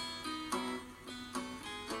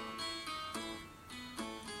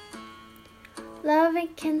Loving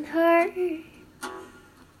can hurt.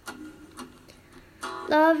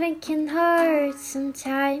 Loving can hurt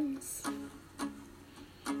sometimes,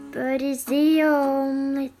 but it's the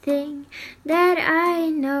only thing that I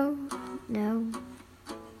know.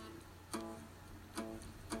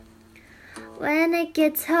 When it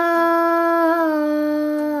gets hard,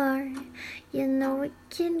 you know it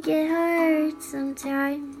can get hurt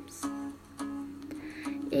sometimes.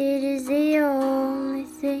 It is the only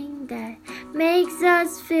thing that makes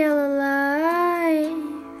us feel alive.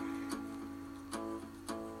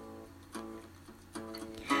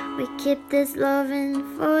 We keep this loving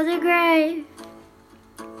for the grave.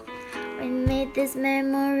 We made these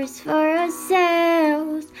memories for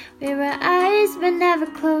ourselves. We were eyes but never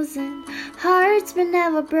closing, hearts but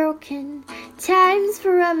never broken, time's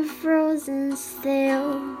forever frozen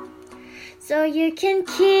still. So you can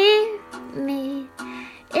keep me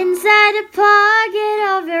inside the pocket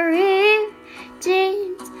of your ripped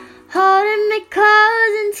jeans, holding me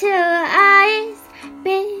close until our eyes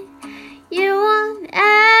meet. You won't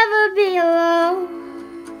ever be alone.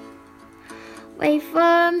 Wait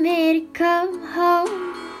for me to come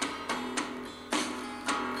home.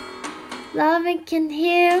 Loving can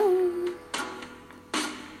heal.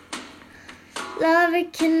 Loving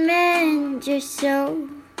can mend your soul,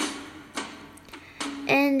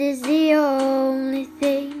 and it's the only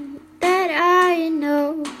thing that I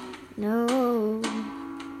know.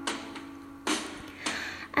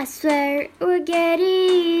 I swear it will get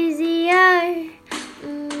easier.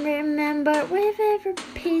 Remember with every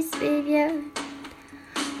piece of you.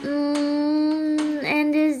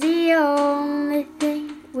 And it's the only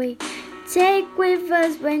thing we take with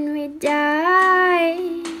us when we die.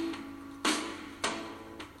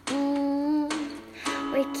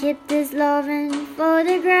 We keep this loving for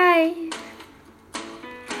the grave.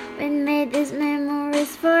 We made these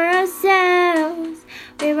memories for ourselves.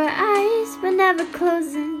 We were eyes but never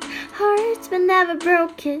closing, hearts but never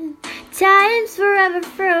broken, time's forever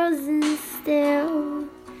frozen still.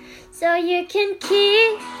 So you can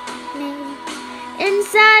keep me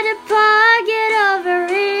inside the pocket of a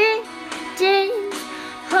ripped jeans,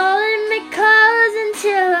 holding me close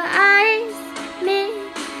until our eyes meet.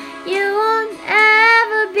 You won't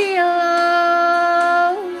ever be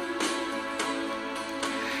alone.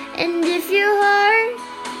 And if you hurt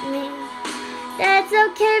me, that's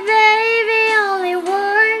okay, baby. Only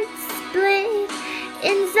words bleed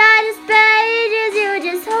inside these pages. You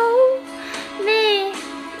just hold me.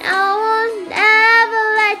 I won't ever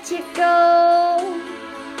let you go.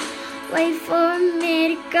 Wait for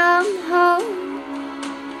me to come home.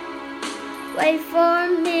 Wait for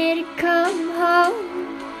me to come home.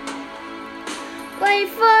 Wait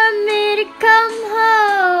for me to come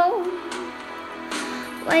home.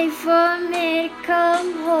 Wait for me to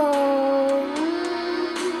come home.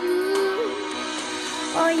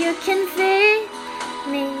 Or you can feed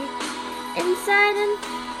me inside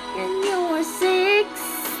and you were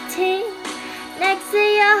 16. Next to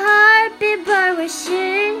your heartbeat, but we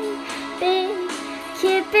should be.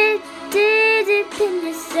 Keep it deep in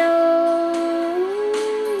your soul.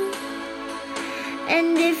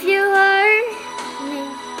 And if you hurt me,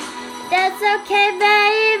 that's okay,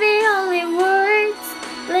 baby. Only words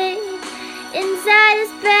bleed inside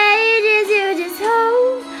these pages. You just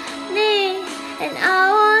hold me, and I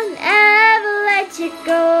won't ever let you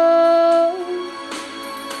go.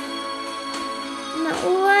 No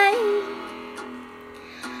way.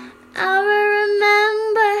 I will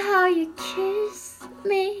remember how you kissed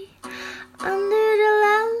me under the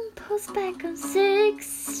lamppost back on 6th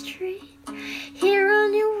Street. Hear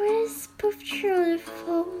only whisper through the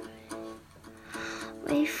phone.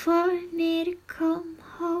 Wait for me to come